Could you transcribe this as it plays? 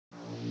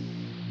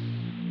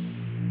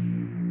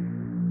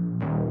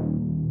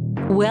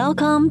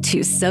Welcome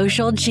to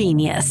Social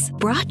Genius,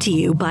 brought to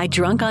you by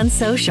Drunk on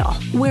Social,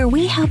 where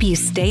we help you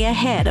stay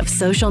ahead of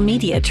social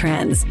media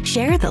trends,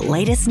 share the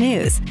latest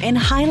news, and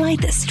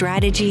highlight the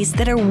strategies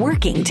that are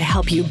working to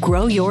help you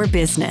grow your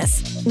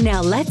business.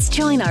 Now let's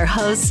join our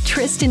hosts,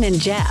 Tristan and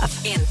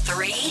Jeff, in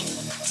 3,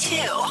 2,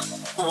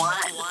 1.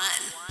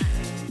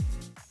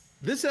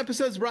 This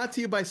episode is brought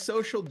to you by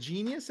Social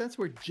Genius. That's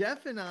where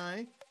Jeff and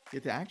I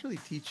get to actually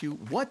teach you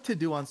what to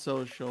do on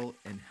social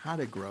and how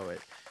to grow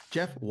it.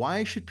 Jeff,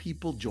 why should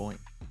people join?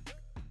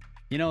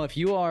 You know, if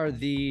you are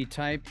the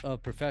type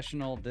of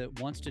professional that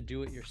wants to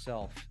do it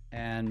yourself,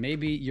 and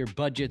maybe your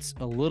budget's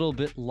a little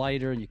bit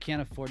lighter and you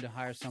can't afford to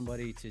hire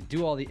somebody to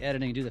do all the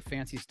editing, do the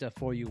fancy stuff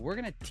for you, we're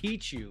going to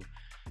teach you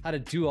how to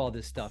do all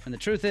this stuff. And the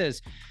truth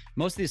is,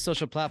 most of these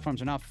social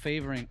platforms are not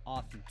favoring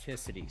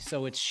authenticity.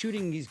 So it's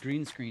shooting these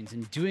green screens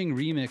and doing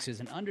remixes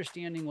and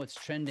understanding what's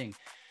trending.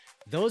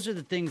 Those are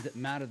the things that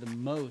matter the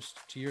most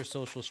to your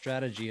social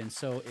strategy. And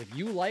so if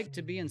you like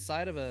to be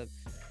inside of a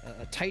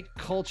tight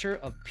culture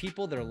of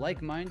people that are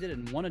like-minded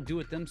and want to do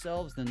it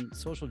themselves, then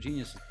Social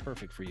Genius is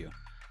perfect for you.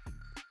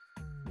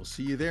 We'll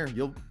see you there.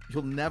 You'll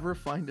never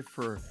find it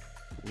for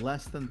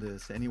less than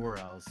this anywhere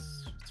else.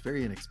 It's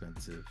very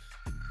inexpensive.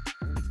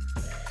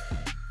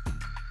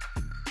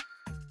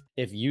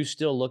 If you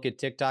still look at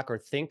TikTok or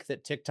think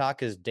that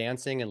TikTok is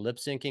dancing and lip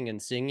syncing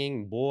and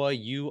singing, boy,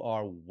 you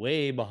are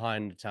way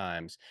behind the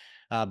times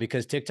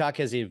because TikTok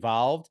has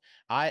evolved.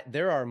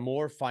 There are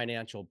more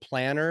financial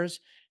planners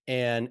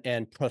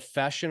and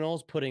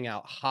professionals putting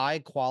out high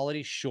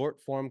quality short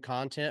form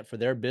content for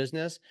their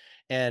business.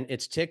 And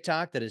it's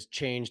TikTok that has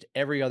changed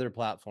every other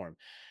platform.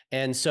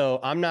 And so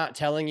I'm not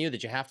telling you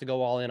that you have to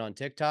go all in on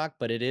TikTok,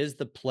 but it is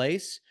the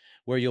place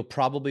where you'll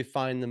probably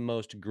find the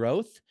most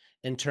growth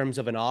in terms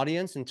of an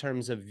audience, in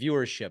terms of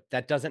viewership.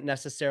 That doesn't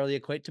necessarily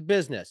equate to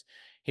business.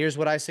 Here's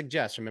what I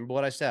suggest. Remember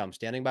what I said. I'm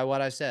standing by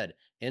what I said.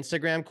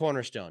 Instagram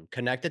cornerstone,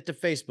 connect it to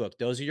Facebook.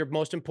 Those are your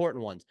most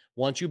important ones.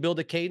 Once you build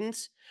a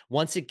cadence,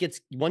 it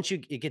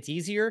gets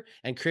easier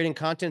and creating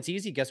content's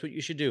easy, guess what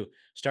you should do?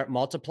 Start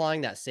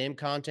multiplying that same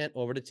content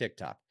over to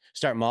TikTok.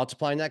 Start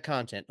multiplying that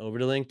content over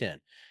to LinkedIn.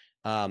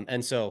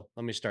 And so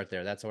let me start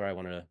there. That's where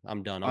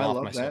I'm done. I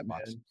love that, man.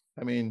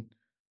 I mean,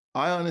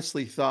 I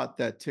honestly thought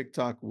that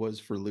TikTok was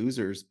for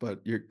losers,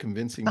 but you're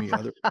convincing me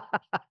other.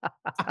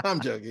 I'm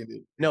joking,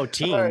 dude. No,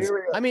 teens.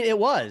 I mean, it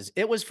was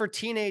for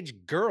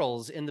teenage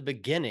girls in the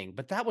beginning,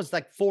 but that was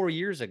like 4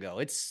 years ago.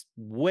 It's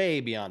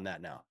way beyond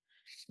that now.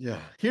 Yeah.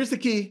 Here's the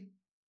key.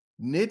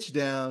 Niche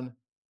down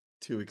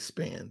to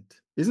expand.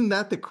 Isn't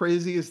that the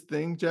craziest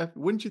thing, Jeff?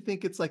 Wouldn't you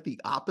think it's like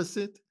the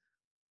opposite?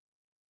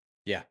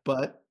 Yeah.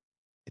 But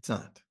it's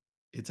not.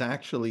 It's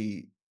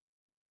actually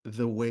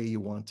the way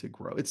you want to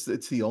grow. It's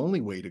the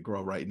only way to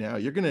grow right now.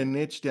 You're going to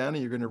niche down and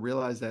you're going to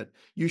realize that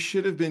you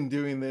should have been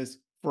doing this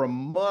for a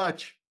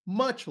much,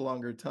 much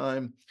longer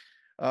time.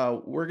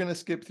 We're going to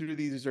skip through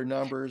these. These are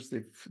numbers.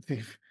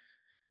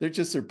 They're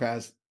just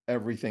surpassed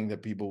everything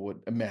that people would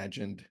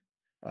imagined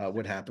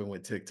would happen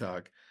with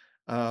TikTok.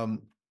 Again,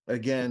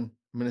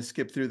 I'm going to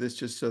skip through this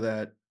just so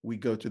that we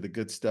go to the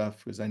good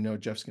stuff, because I know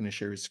Jeff's going to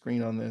share his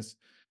screen on this.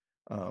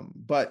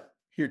 But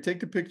here,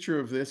 take a picture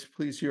of this,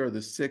 please. Here are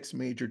the 6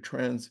 major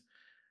trends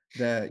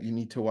that you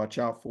need to watch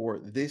out for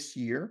this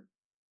year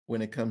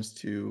when it comes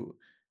to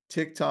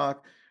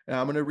TikTok. And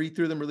I'm going to read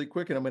through them really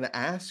quick, and I'm going to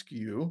ask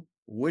you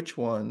which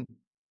one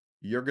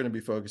you're going to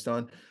be focused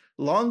on.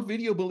 Long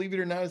video, believe it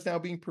or not, is now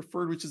being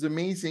preferred, which is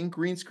amazing.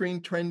 Green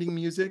screen, trending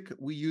music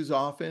we use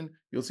often.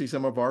 You'll see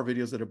some of our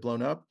videos that have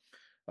blown up.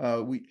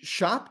 We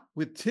shop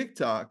with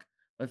TikTok.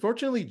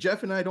 Unfortunately,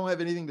 Jeff and I don't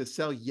have anything to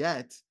sell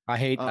yet. I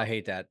hate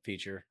that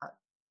feature.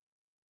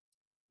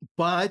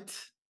 But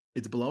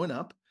it's blowing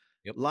up.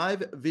 Yep.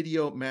 Live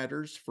video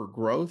matters for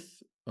growth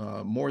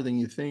more than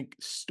you think.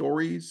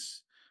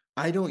 Stories.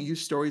 I don't use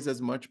stories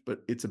as much, but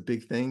it's a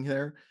big thing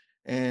there.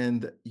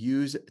 And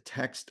use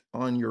text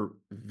on your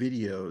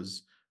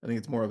videos. I think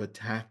it's more of a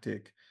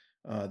tactic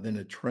than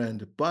a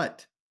trend.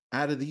 But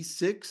out of these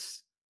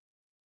 6,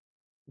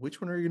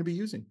 which one are you going to be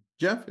using?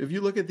 Jeff, if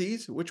you look at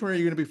these, which one are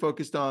you going to be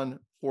focused on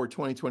for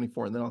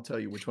 2024? And then I'll tell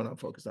you which one I'm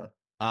focused on.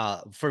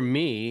 For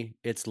me,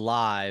 it's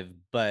live,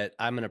 but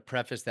I'm going to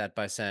preface that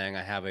by saying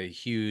I have a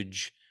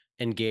huge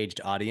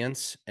engaged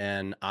audience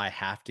and I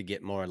have to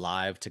get more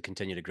live to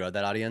continue to grow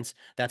that audience.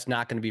 That's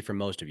not going to be for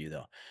most of you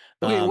though.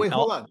 Okay, wait,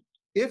 hold on.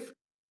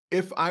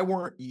 If I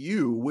weren't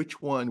you,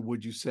 which one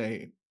would you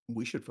say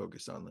we should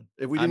focus on then?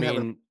 If we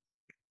didn't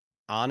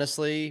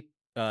honestly,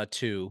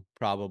 2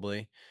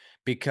 probably,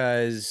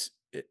 because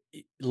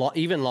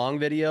even long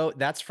video,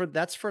 that's for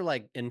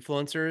like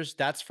influencers,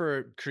 that's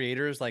for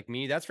creators like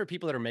me, that's for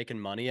people that are making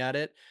money at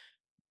it.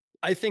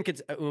 I think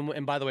it's,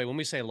 and by the way, when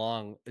we say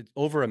long, it's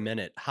over a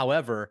minute.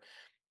 However,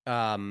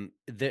 the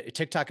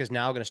TikTok is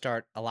now going to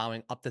start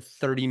allowing up to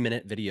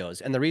 30-minute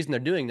videos, and the reason they're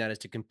doing that is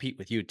to compete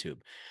with YouTube.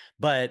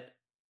 But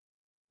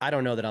I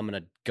don't know that I'm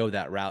going to go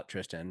that route,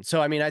 Tristan.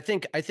 So I mean, I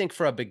think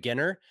for a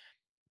beginner,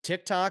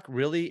 TikTok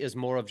really is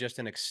more of just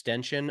an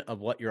extension of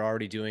what you're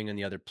already doing in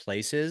the other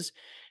places.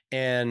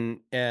 And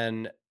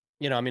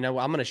I mean, I'm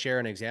going to share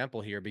an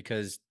example here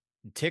because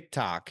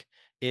TikTok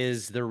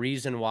is the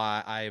reason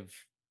why I've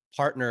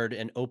partnered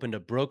and opened a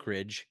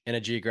brokerage in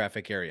a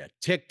geographic area.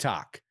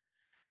 TikTok.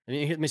 I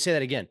mean, let me say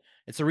that again.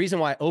 It's the reason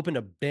why I opened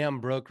a BAM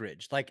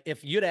brokerage. Like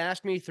if you'd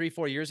asked me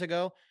 3-4 years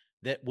ago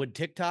that would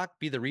TikTok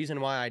be the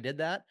reason why I did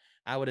that,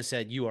 I would have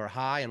said, you are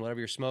high and whatever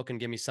you're smoking,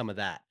 give me some of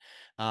that.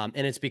 And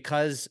it's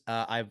because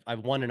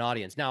I've won an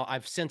audience. Now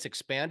I've since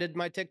expanded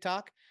my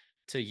TikTok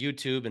to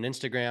YouTube and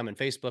Instagram and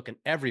Facebook and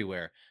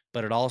everywhere,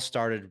 but it all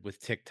started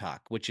with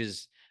TikTok, which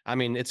is, I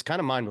mean, it's kind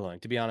of mind blowing,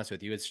 to be honest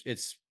with you.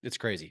 It's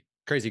crazy,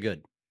 crazy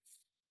good.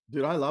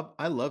 Dude, I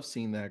love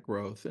seeing that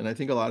growth. And I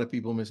think a lot of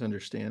people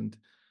misunderstand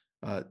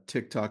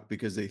TikTok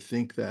because they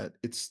think that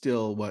it's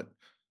still what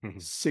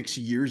Mhm. 6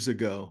 years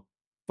ago,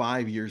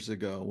 5 years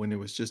ago when it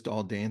was just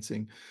all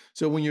dancing.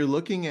 So when you're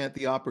looking at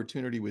the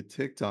opportunity with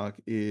TikTok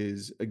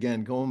is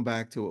again going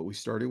back to what we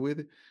started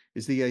with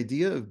is the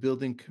idea of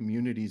building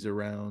communities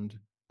around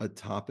a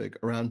topic,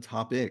 around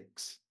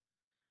topics.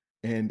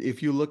 And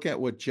if you look at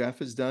what Jeff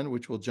has done,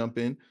 which we'll jump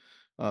in,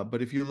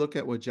 but if you look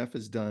at what Jeff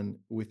has done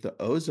with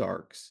the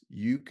Ozarks,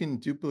 you can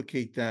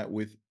duplicate that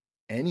with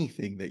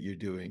anything that you're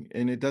doing.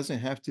 And it doesn't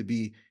have to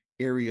be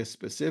area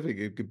specific,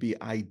 it could be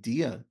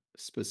idea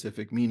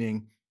specific,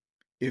 meaning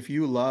if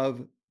you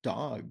love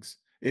dogs,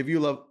 if you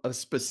love a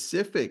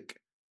specific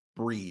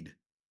breed,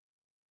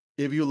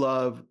 if you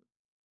love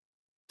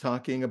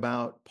talking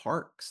about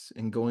parks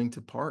and going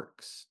to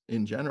parks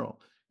in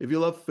general. If you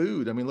love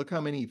food, I mean, look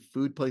how many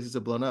food places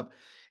have blown up.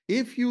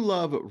 If you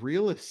love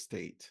real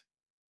estate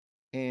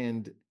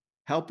and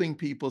helping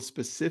people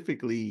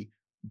specifically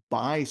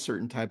buy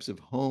certain types of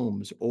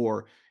homes,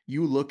 or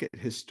you look at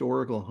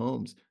historical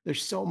homes,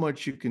 there's so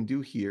much you can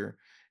do here.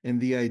 And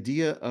the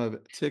idea of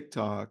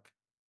TikTok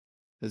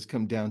has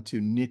come down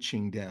to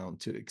niching down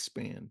to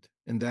expand.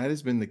 And that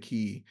has been the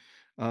key.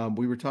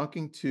 We were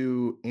talking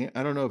to,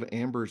 I don't know if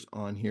Amber's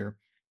on here.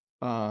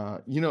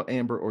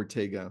 Amber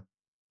Ortega,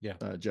 Yeah.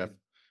 Jeff,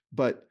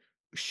 but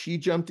she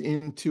jumped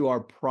into our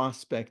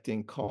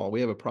prospecting call.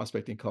 We have a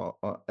prospecting call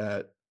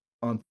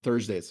on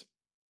Thursdays.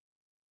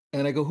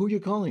 And I go, who are you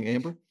calling,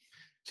 Amber?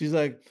 She's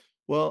like,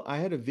 well, I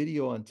had a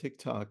video on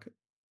TikTok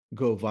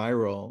go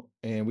viral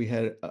and we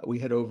had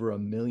over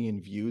 1 million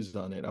views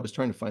on it. I was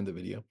trying to find the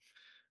video.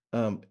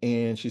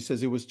 And she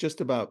says it was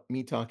just about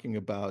me talking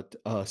about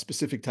a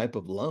specific type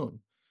of loan.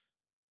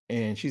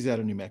 And she's out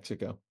of New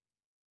Mexico.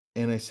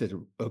 And I said,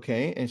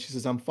 okay. And she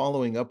says, I'm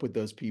following up with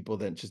those people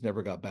that just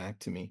never got back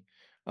to me.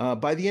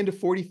 By the end of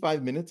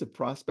 45 minutes of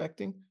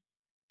prospecting,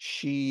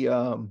 she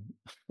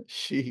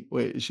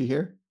wait, is she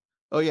here?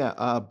 Oh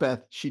yeah,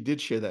 Beth, she did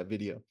share that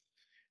video.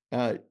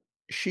 Uh,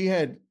 she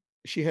had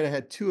she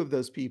had two of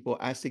those people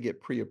asked to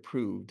get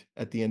pre-approved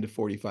at the end of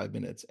 45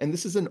 minutes. And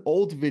this is an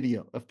old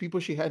video of people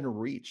she hadn't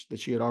reached that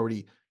she had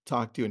already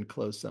talked to and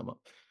closed some up.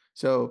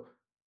 So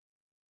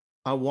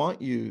I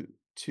want you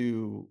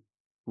to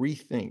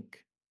rethink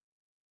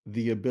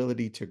the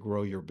ability to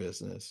grow your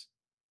business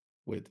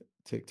with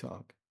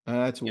TikTok.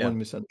 That's Yeah. one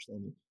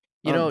misunderstanding.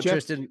 Jeff,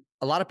 Tristan,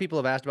 a lot of people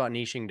have asked about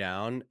niching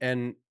down,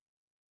 and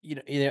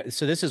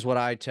so this is what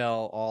I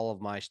tell all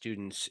of my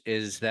students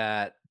is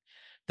that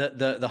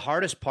the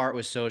hardest part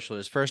with social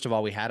is, first of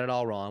all, we had it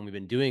all wrong. We've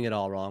been doing it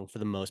all wrong for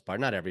the most part,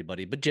 not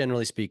everybody, but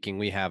generally speaking,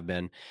 we have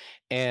been.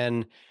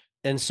 And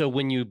so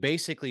when you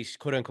basically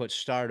quote unquote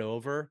start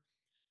over,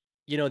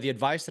 the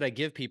advice that I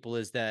give people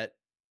is that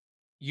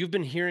you've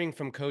been hearing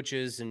from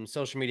coaches and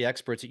social media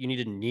experts that you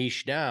need to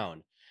niche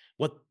down.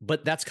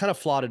 But that's kind of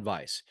flawed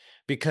advice,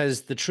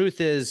 because the truth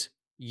is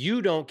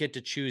you don't get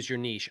to choose your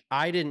niche.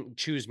 I didn't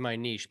choose my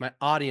niche. My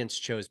audience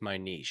chose my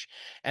niche.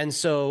 And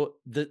so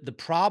the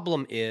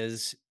problem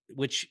is,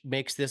 which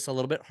makes this a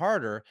little bit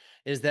harder,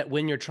 is that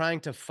when you're trying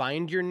to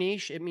find your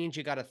niche, it means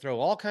you got to throw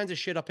all kinds of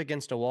shit up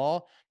against a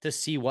wall to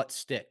see what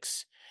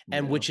sticks.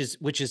 And yeah.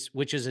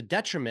 which is a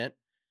detriment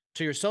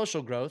to your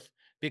social growth,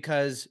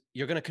 because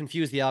you're going to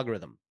confuse the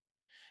algorithm.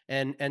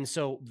 And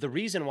so the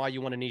reason why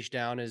you want to niche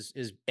down is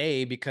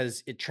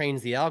because it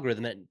trains the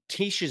algorithm, it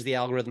teaches the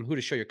algorithm who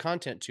to show your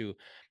content to.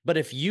 But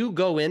if you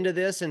go into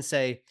this and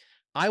say,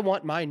 I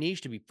want my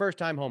niche to be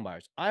first-time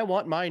homebuyers, I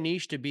want my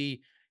niche to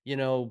be,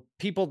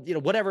 people,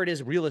 whatever it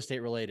is, real estate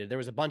related. There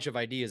was a bunch of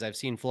ideas I've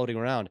seen floating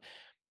around.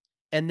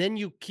 And then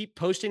you keep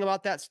posting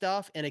about that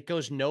stuff and it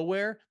goes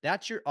nowhere.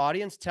 That's your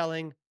audience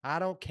telling, I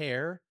don't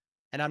care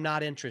and I'm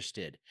not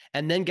interested.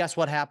 And then guess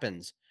what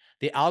happens?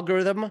 The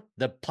algorithm,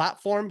 the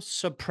platform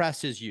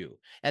suppresses you.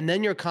 And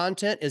then your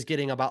content is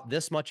getting about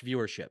this much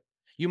viewership.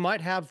 You might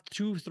have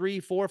 2,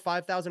 3, 4,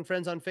 5,000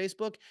 friends on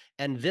Facebook,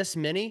 and this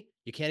many,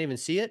 you can't even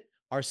see it,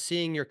 are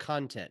seeing your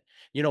content.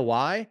 You know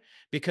why?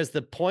 Because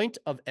the point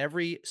of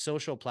every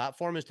social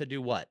platform is to do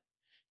what?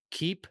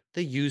 Keep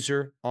the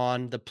user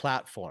on the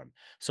platform.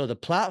 So the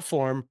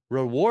platform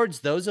rewards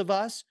those of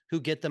us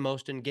who get the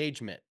most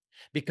engagement,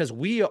 because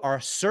we are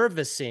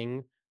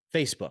servicing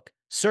Facebook,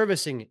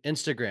 servicing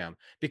Instagram,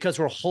 because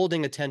we're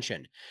holding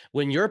attention.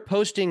 When you're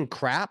posting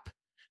crap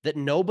that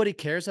nobody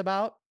cares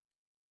about,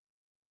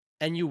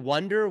 and you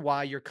wonder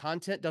why your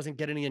content doesn't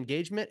get any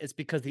engagement, it's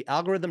because the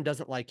algorithm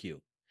doesn't like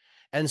you.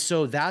 And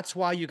so that's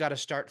why you got to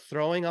start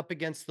throwing up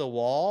against the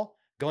wall.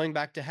 Going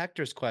back to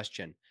Hector's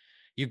question,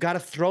 you got to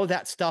throw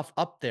that stuff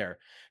up there,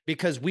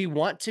 because we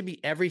want to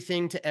be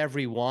everything to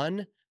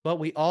everyone, but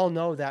we all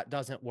know that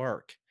doesn't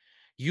work.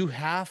 You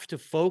have to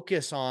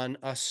focus on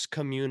a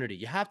community.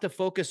 You have to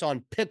focus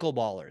on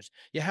pickleballers.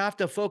 You have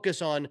to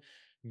focus on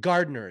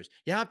gardeners.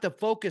 You have to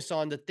focus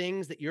on the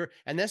things that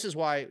and this is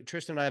why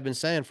Tristan and I have been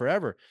saying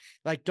forever,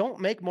 like, don't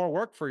make more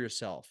work for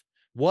yourself.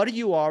 What are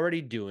you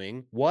already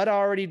doing? What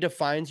already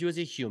defines you as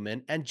a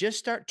human? And just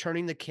start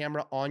turning the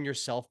camera on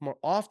yourself more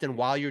often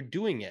while you're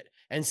doing it,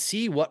 and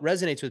see what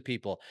resonates with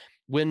people.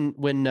 When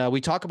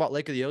we talk about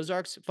Lake of the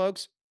Ozarks,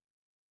 folks,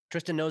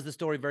 Tristan knows the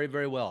story very,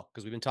 very well,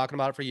 because we've been talking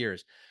about it for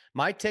years.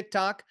 My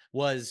TikTok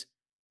was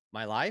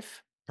my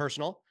life,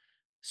 personal,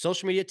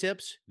 social media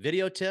tips,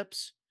 video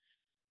tips,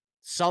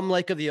 some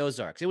Lake of the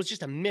Ozarks. It was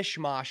just a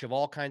mishmash of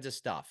all kinds of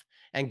stuff.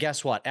 And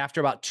guess what? After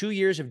about 2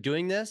 years of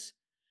doing this,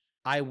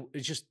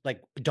 it just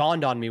like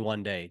dawned on me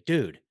one day,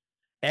 dude,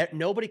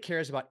 nobody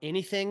cares about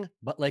anything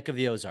but Lake of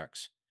the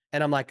Ozarks.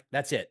 And I'm like,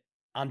 that's it.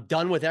 I'm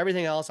done with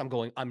everything else. I'm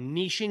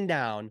niching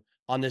down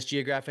on this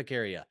geographic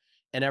area.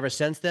 And ever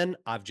since then,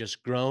 I've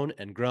just grown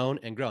and grown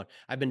and grown.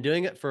 I've been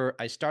doing it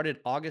I started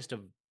August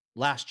of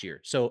last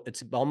year. So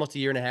it's almost a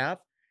year and a half.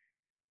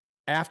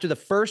 After the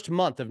first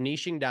month of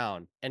niching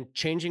down and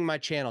changing my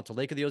channel to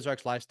Lake of the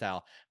Ozarks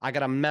Lifestyle, I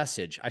got a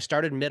message. I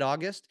started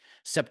mid-August.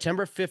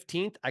 September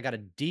 15th, I got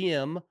a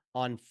DM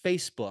on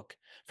Facebook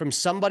from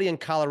somebody in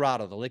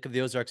Colorado. The Lake of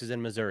the Ozarks is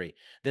in Missouri,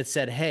 that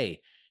said, hey,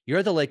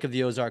 you're the Lake of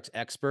the Ozarks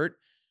expert.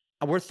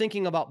 We're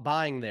thinking about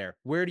buying there.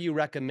 Where do you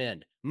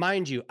recommend?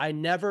 Mind you, I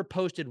never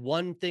posted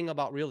one thing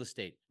about real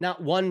estate,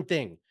 not one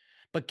thing.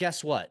 But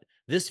guess what?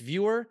 This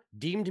viewer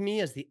deemed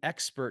me as the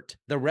expert,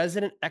 the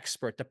resident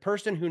expert, the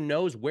person who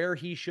knows where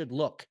he should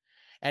look.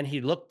 And he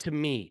looked to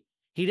me.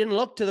 He didn't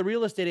look to the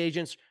real estate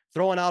agents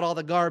throwing out all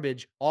the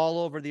garbage all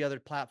over the other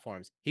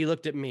platforms. He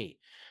looked at me.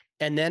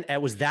 And then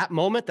it was that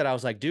moment that I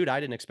was like, dude, I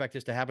didn't expect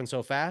this to happen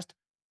so fast.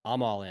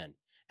 I'm all in.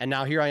 And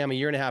now here I am a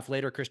year and a half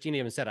later. Christina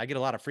even said, I get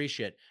a lot of free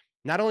shit.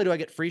 Not only do I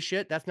get free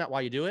shit, that's not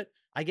why you do it.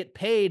 I get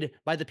paid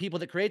by the people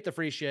that create the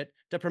free shit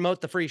to promote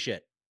the free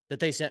shit that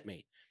they sent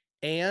me.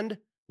 And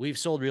we've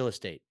sold real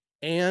estate,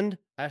 and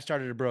I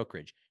started a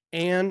brokerage,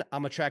 and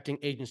I'm attracting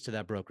agents to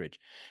that brokerage.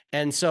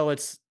 And so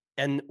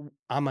I'm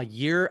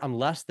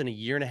less than a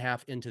year and a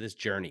half into this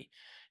journey,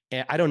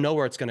 and I don't know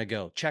where it's going to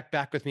go. Check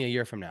back with me a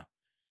year from now.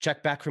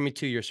 Check back for me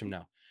 2 years from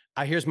now.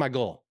 Here's my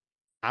goal.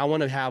 I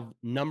want to have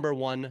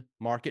 #1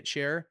 market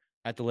share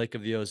at the Lake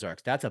of the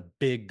Ozarks. That's a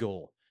big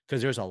goal,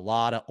 because there's a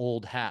lot of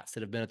old hats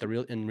that have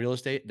been in real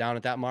estate down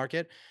at that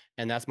market.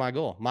 And that's my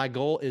goal. My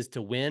goal is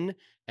to win,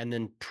 and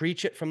then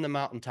preach it from the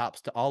mountaintops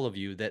to all of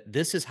you that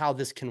this is how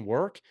this can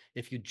work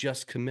if you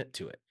just commit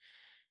to it.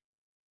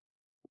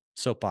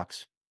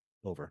 Soapbox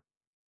over.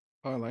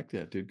 Oh, I like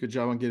that, dude. Good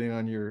job on getting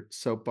on your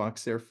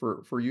soapbox there.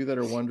 For you that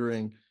are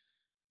wondering,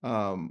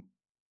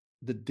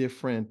 the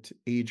different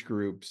age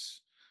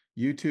groups,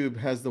 YouTube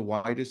has the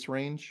widest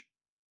range.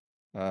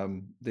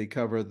 They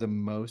cover the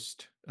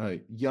most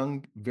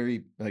young,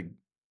 very like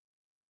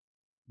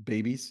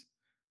babies,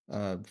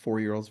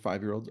 4-year-olds,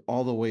 5-year-olds,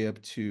 all the way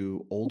up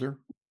to older.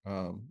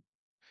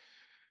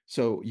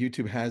 So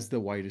YouTube has the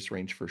widest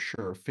range for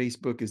sure.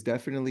 Facebook is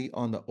definitely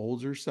on the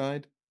older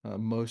side.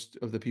 Most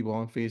of the people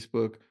on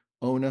Facebook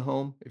own a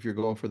home. If you're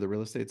going for the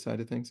real estate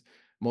side of things,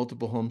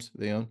 multiple homes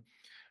they own.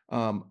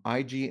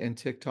 IG and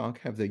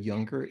TikTok have the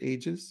younger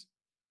ages.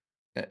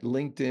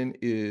 LinkedIn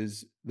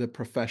is the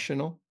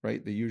professional,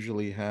 right? They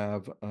usually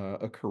have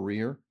a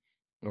career,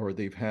 or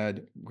they've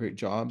had great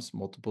jobs,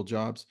 multiple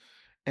jobs.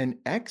 And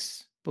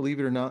X,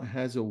 believe it or not,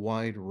 has a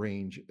wide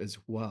range as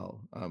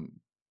well.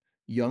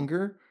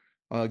 Younger,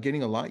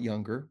 getting a lot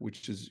younger,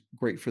 which is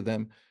great for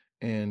them,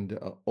 and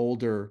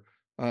older.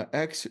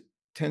 X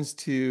tends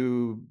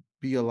to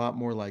be a lot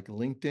more like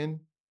LinkedIn,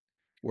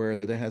 where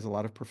that has a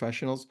lot of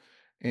professionals,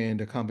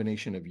 and a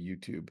combination of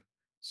YouTube.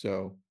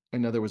 So I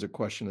know there was a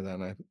question of that,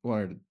 and I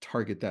wanted to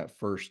target that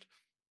first.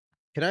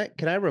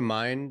 Can I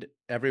remind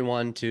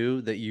everyone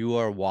too that you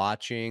are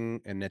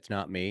watching, and it's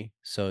not me.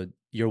 So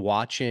you're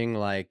watching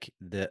like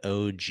the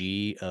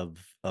OG of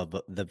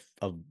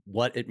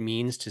what it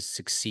means to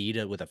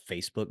succeed with a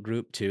Facebook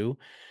group too.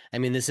 I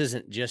mean, this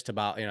isn't just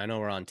about, I know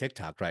we're on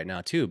TikTok right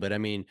now too, but I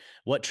mean,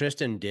 what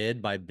Tristan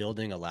did by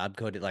building a lab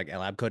code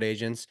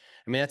agents,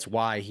 I mean, that's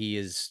why he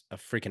is a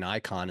freaking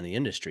icon in the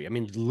industry. I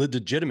mean,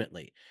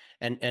 legitimately.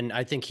 And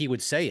I think he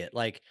would say it,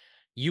 like,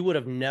 you would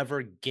have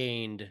never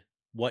gained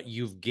what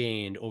you've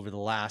gained over the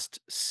last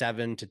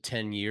 7 to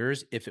 10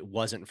 years if it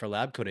wasn't for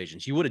lab code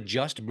agents. You would have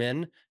just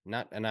been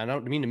and I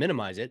don't mean to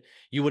minimize it,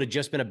 you would have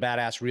just been a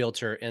badass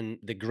realtor in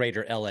the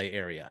greater LA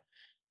area.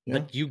 Yeah.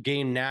 But you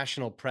gain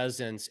national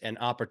presence and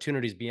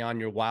opportunities beyond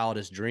your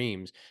wildest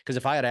dreams. Because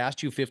if I had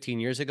asked you 15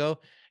 years ago,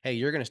 hey,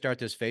 you're going to start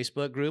this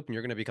Facebook group and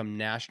you're going to become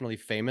nationally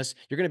famous,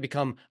 you're going to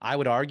become, I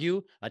would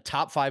argue, a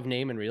top 5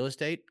 name in real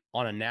estate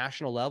on a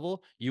national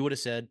level, you would have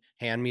said,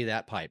 hand me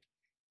that pipe.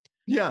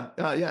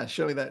 Yeah.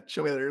 Show me that.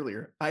 Show me that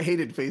earlier. I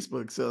hated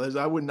Facebook, so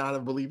I would not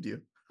have believed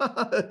you.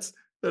 That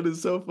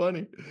is so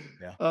funny.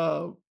 Yeah.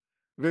 Um,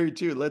 Very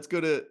true. Let's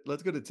go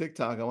to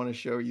TikTok. I want to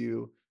show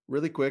you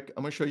really quick.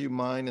 I'm going to show you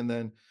mine, and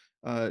then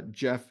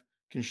Jeff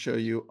can show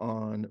you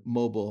on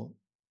mobile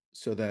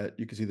so that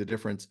you can see the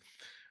difference.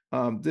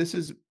 This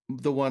is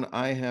the one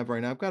I have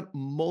right now. I've got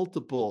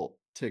multiple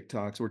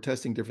TikToks. We're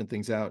testing different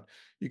things out.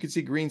 You can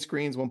see green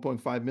screens,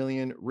 1.5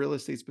 million, real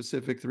estate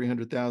specific,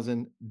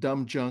 300,000,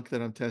 dumb junk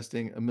that I'm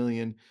testing, a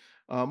million.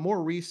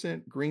 More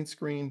recent green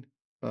screen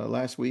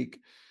last week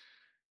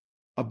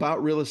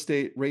about real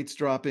estate rates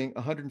dropping,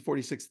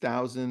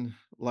 146,000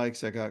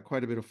 likes. I got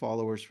quite a bit of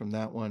followers from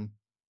that one.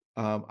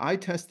 I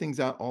test things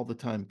out all the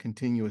time,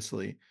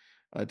 continuously,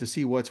 to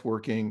see what's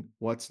working,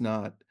 what's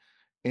not.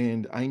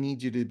 And I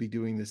need you to be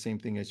doing the same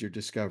thing as you're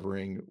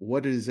discovering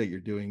what it is that you're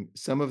doing.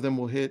 Some of them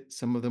will hit,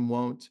 some of them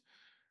won't.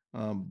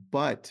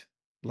 But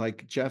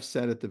like Jeff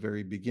said at the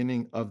very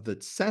beginning of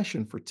the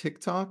session for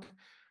TikTok,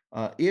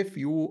 if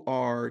you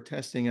are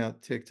testing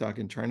out TikTok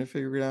and trying to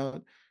figure it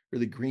out,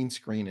 really green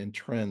screen and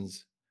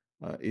trends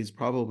is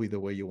probably the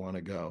way you want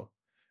to go.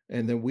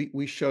 And then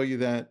we show you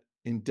that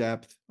in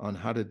depth on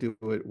how to do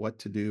it, what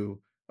to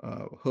do,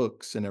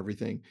 hooks and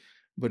everything.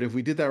 But if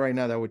we did that right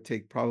now, that would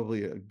take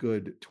probably a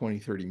good 20,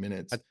 30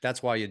 minutes.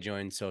 That's why you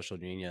joined Social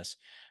Genius.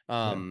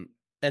 Yeah.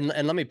 And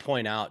let me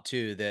point out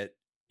too that,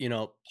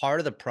 part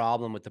of the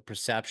problem with the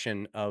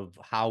perception of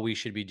how we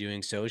should be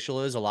doing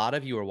social is a lot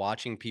of you are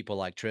watching people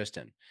like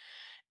Tristan,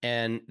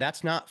 and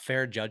that's not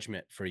fair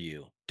judgment for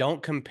you.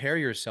 Don't compare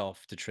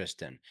yourself to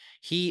Tristan.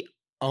 He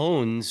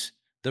owns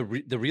the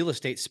real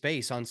estate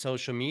space on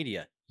social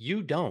media.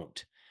 You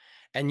don't.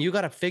 And you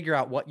got to figure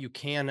out what you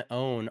can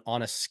own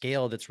on a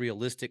scale that's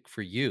realistic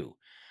for you.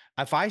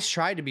 If I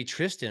try to be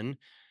Tristan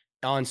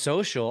on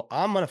social,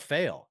 I'm going to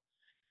fail.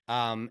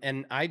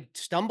 And I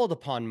stumbled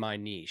upon my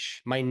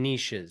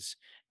niches.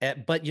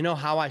 But you know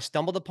how I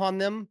stumbled upon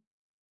them?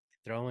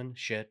 Throwing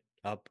shit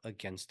up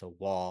against a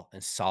wall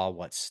and saw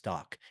what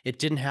stuck. It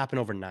didn't happen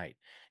overnight.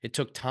 It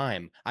took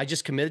time. I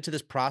just committed to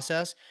this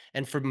process.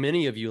 And for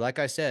many of you, like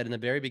I said in the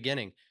very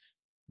beginning,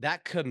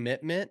 that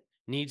commitment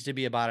needs to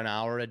be about an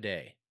hour a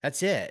day.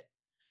 That's it.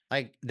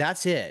 Like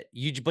that's it.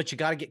 But you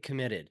got to get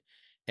committed.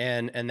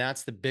 And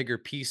that's the bigger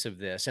piece of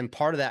this. And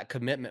part of that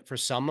commitment for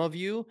some of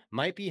you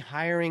might be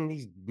hiring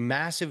these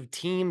massive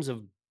teams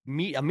of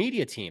a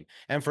media team.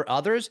 And for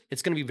others,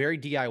 it's going to be very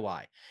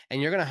DIY.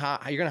 And you're going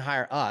to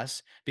hire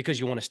us because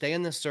you want to stay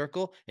in this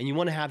circle and you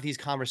want to have these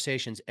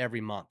conversations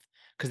every month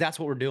because that's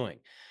what we're doing.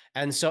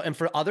 And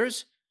for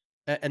others,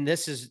 and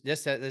this is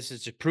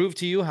to prove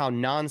to you how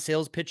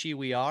non-sales pitchy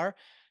we are.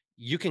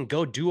 You can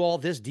go do all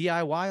this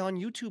DIY on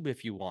YouTube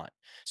if you want.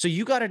 So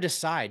you got to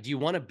decide, do you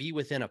want to be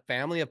within a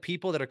family of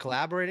people that are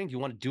collaborating? Do you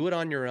want to do it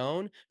on your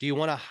own? Do you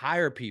want to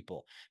hire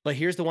people? But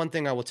here's the one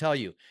thing I will tell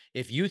you.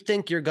 If you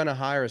think you're going to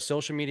hire a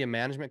social media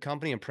management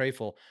company, and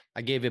Prayful,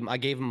 I gave him a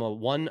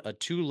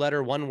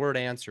 2-letter, 1-word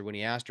answer when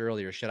he asked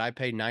earlier, should I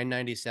pay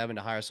 $997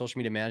 to hire a social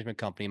media management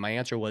company? My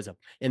answer was an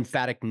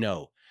emphatic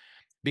no.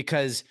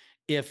 Because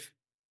if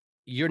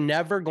you're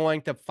never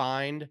going to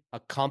find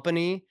a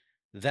company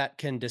that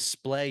can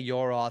display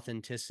your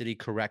authenticity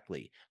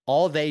correctly.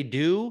 All they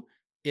do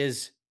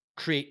is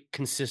create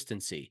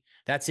consistency.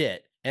 That's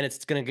it. And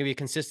it's going to give you a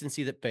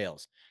consistency that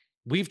fails.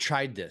 We've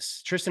tried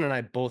this. Tristan and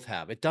I both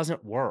have. It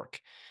doesn't work.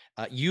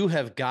 You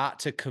have got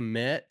to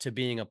commit to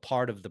being a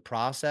part of the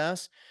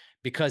process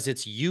because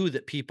it's you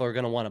that people are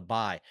going to want to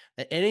buy.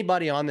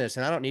 Anybody on this,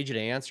 and I don't need you to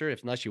answer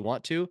unless you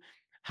want to,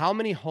 how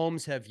many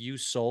homes have you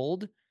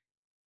sold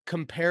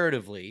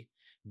comparatively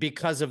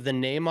because of the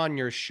name on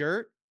your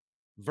shirt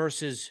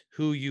versus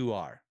who you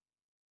are?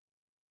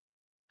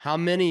 How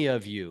many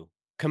of you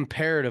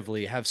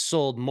comparatively have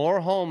sold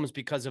more homes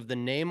because of the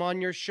name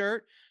on your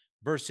shirt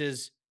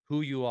versus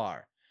who you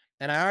are?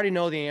 And I already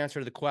know the answer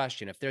to the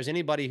question. If there's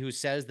anybody who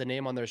says the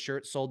name on their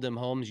shirt sold them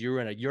homes, you're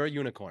a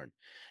unicorn.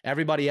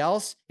 Everybody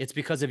else, it's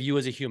because of you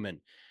as a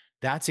human.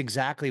 That's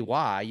exactly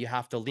why you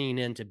have to lean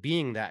into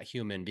being that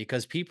human,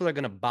 because people are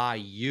going to buy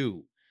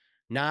you,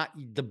 not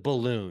the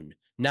balloon,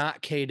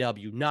 not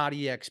KW, not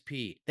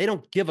EXP. They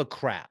don't give a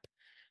crap.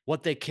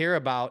 What they care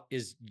about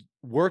is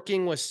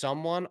working with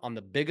someone on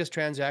the biggest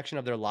transaction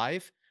of their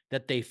life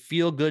that they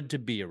feel good to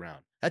be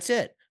around. That's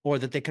it. Or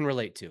that they can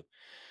relate to.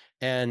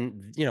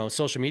 And,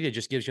 social media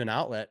just gives you an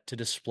outlet to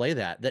display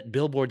that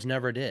billboards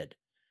never did.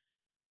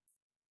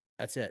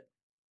 That's it.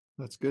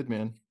 That's good,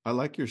 man. I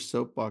like your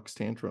soapbox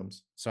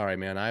tantrums. Sorry,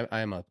 man.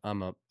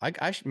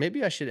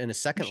 Maybe I should in a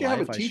second You should have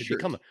life, a I should t-shirt.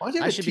 become Why don't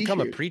you have a become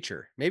a t-shirt?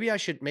 preacher. Maybe I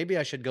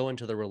should go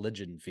into the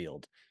religion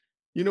field.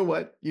 You know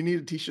what? You need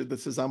a t-shirt that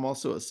says I'm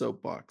also a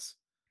soapbox.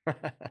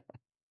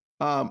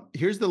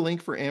 Here's the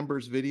link for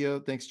Amber's video.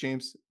 Thanks,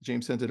 James.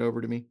 James sent it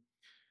over to me.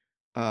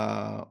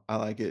 I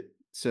like it.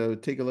 So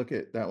take a look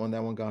at that one.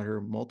 That one got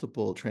her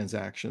multiple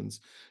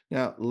transactions.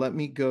 Now, let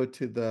me go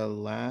to the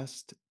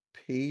last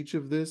page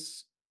of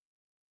this.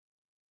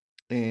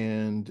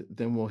 and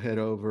then we'll head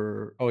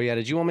over. Oh yeah.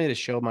 Did you want me to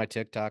show my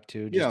TikTok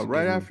too? Just Yeah, to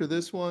right give them. after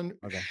this one,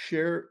 Okay.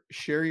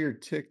 share your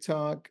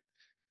TikTok,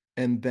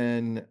 and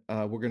then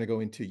we're going to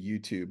go into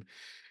YouTube.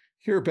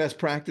 Here are best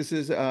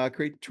practices.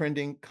 Create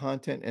trending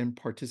content and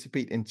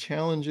participate in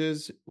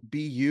challenges.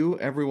 Be you.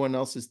 Everyone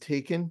else is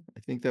taken.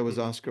 I think that was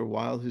Oscar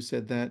Wilde who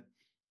said that.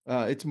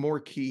 It's more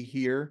key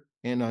here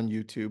and on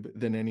YouTube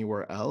than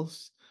anywhere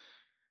else.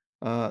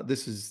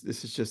 This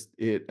is just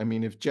it. I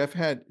mean, if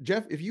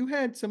if you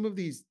had some of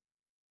these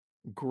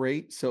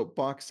great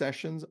soapbox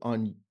sessions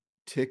on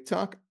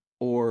TikTok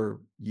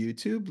or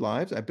YouTube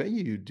lives, I bet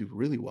you do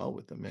really well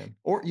with them, man.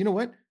 Or you know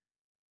what?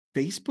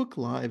 Facebook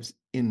lives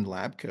in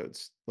lab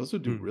coats. Those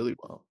would do really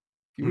well.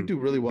 You would do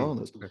really well on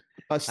those. Okay.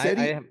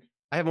 Steady.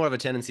 I have more of a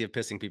tendency of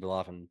pissing people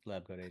off in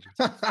lab coat agents.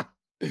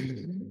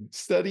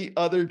 Study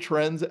other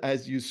trends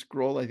as you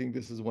scroll. I think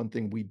this is one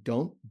thing we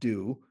don't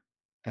do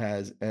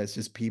as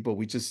just people.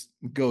 We just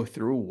go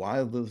through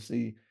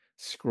wildly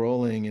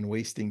scrolling and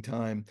wasting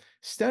time.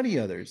 Study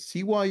others.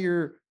 See why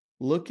you're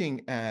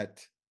looking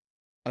at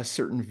a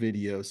certain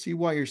video. See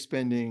why you're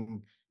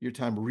spending your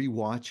time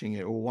rewatching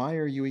it, or why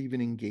are you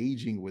even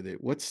engaging with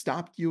it? What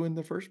stopped you in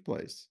the first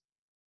place?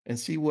 And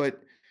see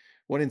what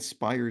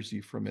inspires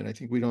you from it. I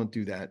think we don't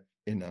do that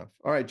enough.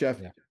 All right, Jeff,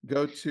 Yeah.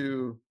 go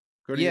to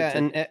your Yeah,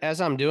 and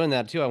as I'm doing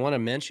that too, I want to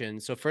mention.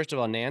 So first of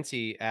all,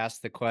 Nancy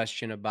asked the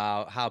question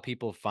about how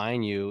people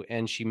find you,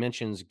 and she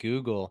mentions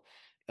Google.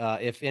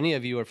 If any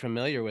of you are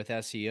familiar with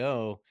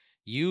SEO,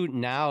 you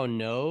now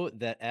know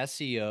that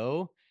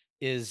SEO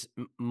is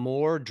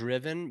more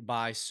driven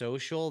by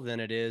social than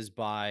it is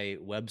by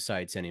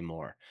websites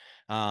anymore.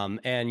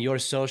 And your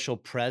social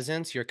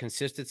presence, your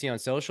consistency on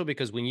social,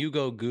 because when you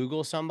go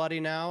Google somebody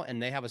now and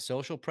they have a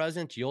social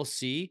presence, you'll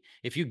see,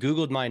 if you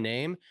Googled my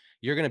name,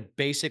 you're going to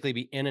basically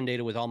be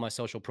inundated with all my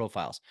social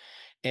profiles.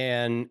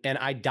 And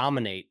I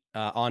dominate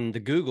on the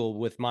Google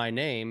with my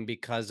name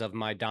because of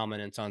my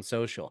dominance on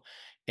social.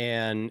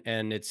 And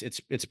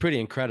it's pretty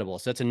incredible.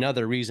 So that's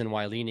another reason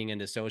why leaning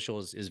into social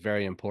is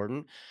very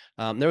important.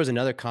 There was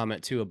another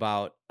comment too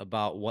about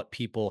what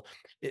people,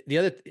 the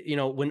other,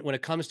 when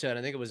it comes to it,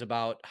 I think it was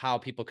about how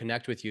people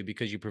connect with you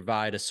because you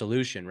provide a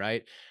solution,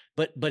 right?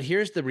 But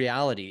here's the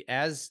reality: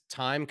 as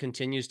time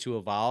continues to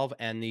evolve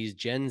and these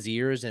Gen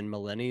Zers and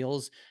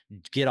millennials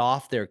get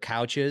off their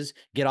couches,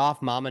 get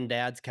off mom and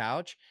dad's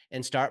couch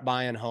and start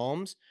buying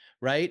homes,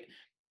 right?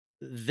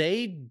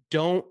 They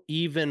don't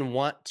even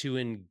want to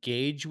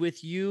engage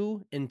with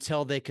you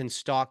until they can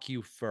stalk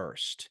you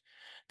first.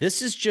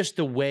 This is just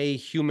the way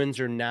humans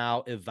are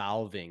now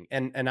evolving.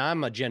 And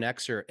I'm a Gen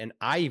Xer and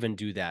I even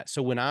do that.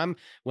 So when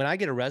I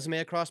get a resume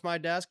across my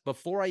desk,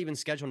 before I even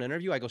schedule an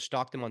interview, I go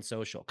stalk them on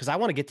social because I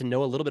want to get to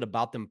know a little bit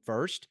about them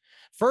first.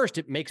 First,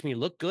 it makes me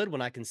look good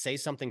when I can say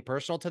something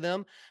personal to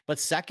them. But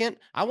second,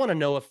 I want to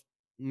know if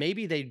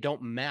maybe they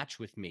don't match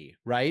with me,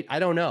 right? I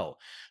don't know.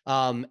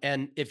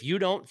 And if you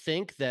don't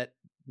think that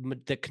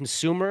the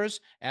consumers,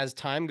 as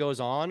time goes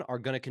on, are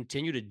going to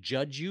continue to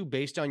judge you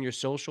based on your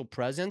social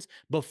presence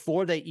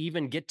before they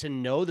even get to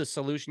know the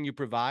solution you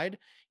provide,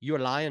 you're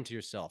lying to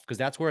yourself, because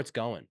that's where it's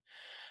going.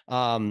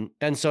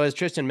 And so, as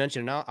Tristan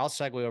mentioned, and I'll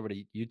segue over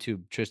to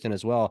YouTube, Tristan,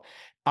 as well.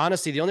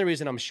 Honestly, the only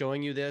reason I'm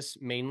showing you this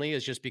mainly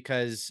is just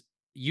because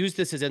use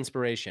this as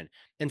inspiration.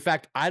 In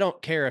fact, I don't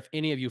care if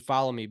any of you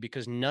follow me,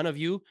 because none of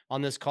you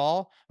on this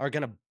call are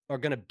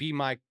gonna be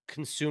my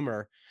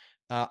consumer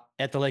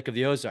at the Lake of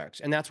the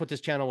Ozarks. And that's what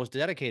this channel was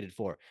dedicated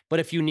for. But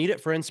if you need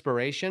it for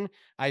inspiration,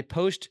 I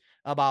post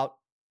about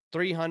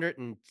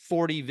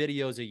 340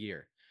 videos a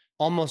year,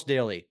 almost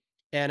daily.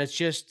 And it's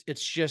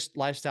just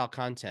lifestyle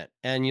content.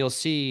 And you'll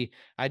see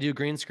I do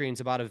green screens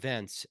about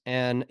events,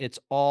 and it's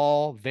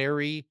all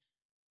very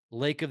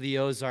Lake of the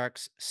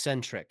Ozarks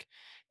centric.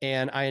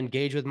 And I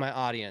engage with my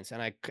audience,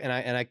 and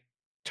I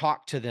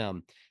talk to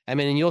them. I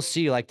mean, and you'll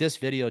see, like this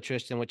video,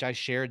 Tristan, which I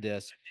shared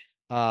this.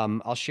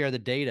 I'll share the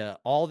data.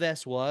 All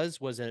this was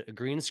a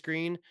green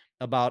screen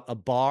about a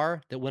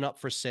bar that went up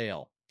for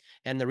sale.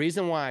 And the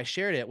reason why I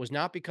shared it was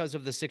not because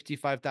of the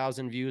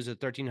 65,000 views, or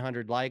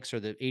 1,300 likes, or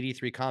the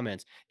 83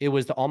 comments. It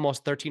was the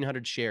almost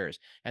 1,300 shares.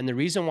 And the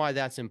reason why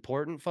that's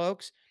important,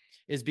 folks,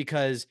 is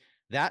because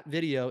that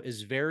video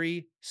is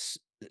very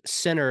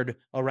centered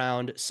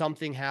around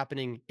something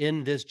happening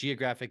in this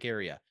geographic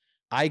area.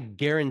 I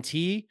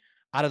guarantee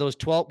out of those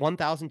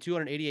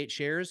 1,288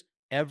 shares,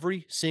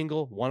 every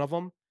single one of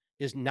them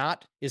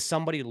is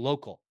somebody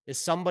local, is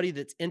somebody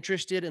that's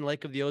interested in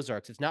Lake of the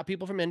Ozarks. It's not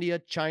people from India,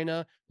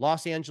 China,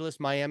 Los Angeles,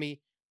 Miami.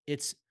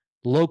 It's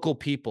local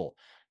people.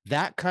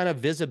 That kind of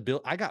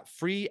visibility. I got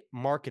free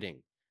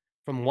marketing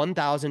from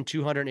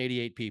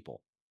 1,288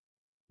 people,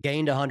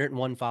 gained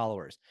 101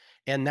 followers.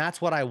 And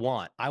that's what I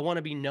want. I want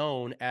to be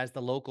known as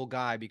the local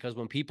guy, because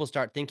when people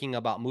start thinking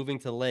about moving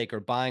to the lake or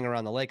buying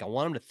around the lake, I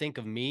want them to think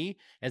of me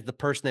as the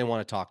person they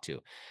want to talk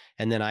to.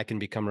 And then I can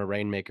become a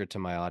rainmaker to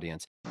my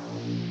audience.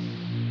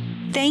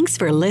 Thanks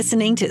for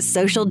listening to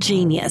Social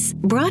Genius,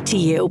 brought to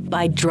you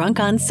by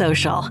Drunk on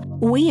Social.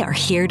 We are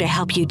here to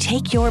help you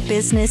take your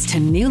business to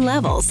new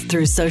levels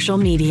through social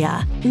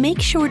media.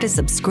 Make sure to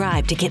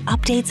subscribe to get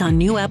updates on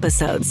new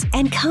episodes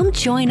and come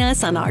join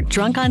us on our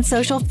Drunk on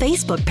Social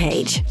Facebook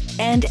page.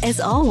 And as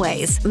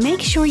always,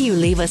 make sure you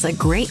leave us a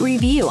great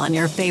review on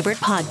your favorite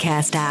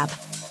podcast app.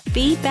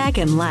 Feedback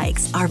and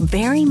likes are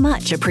very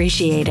much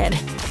appreciated.